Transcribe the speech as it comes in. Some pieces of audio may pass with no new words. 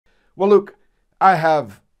Well, look, I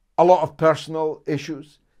have a lot of personal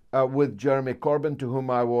issues with Jeremy Corbyn, to whom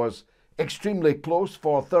I was extremely close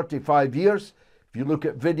for 35 years. If you look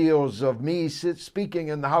at videos of me speaking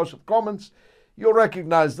in the House of Commons, you'll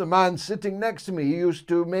recognise the man sitting next to me. He used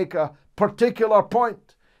to make a particular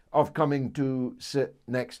point of coming to sit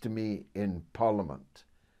next to me in Parliament.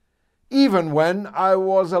 Even when I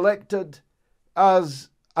was elected as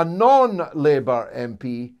a non-Labour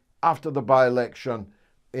MP after the by-election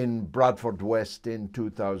in Bradford West in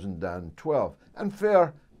 2012. And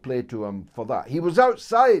fair play to him for that. He was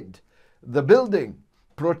outside the building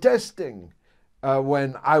protesting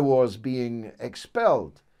when I was being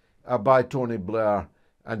expelled by Tony Blair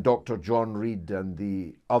and Dr. John Reid and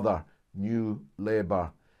the other New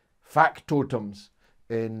Labour factotums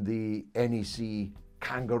in the NEC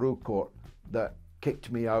kangaroo court that kicked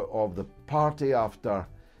me out of the party after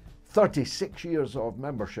 36 years of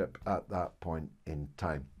membership at that point in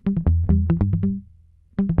time.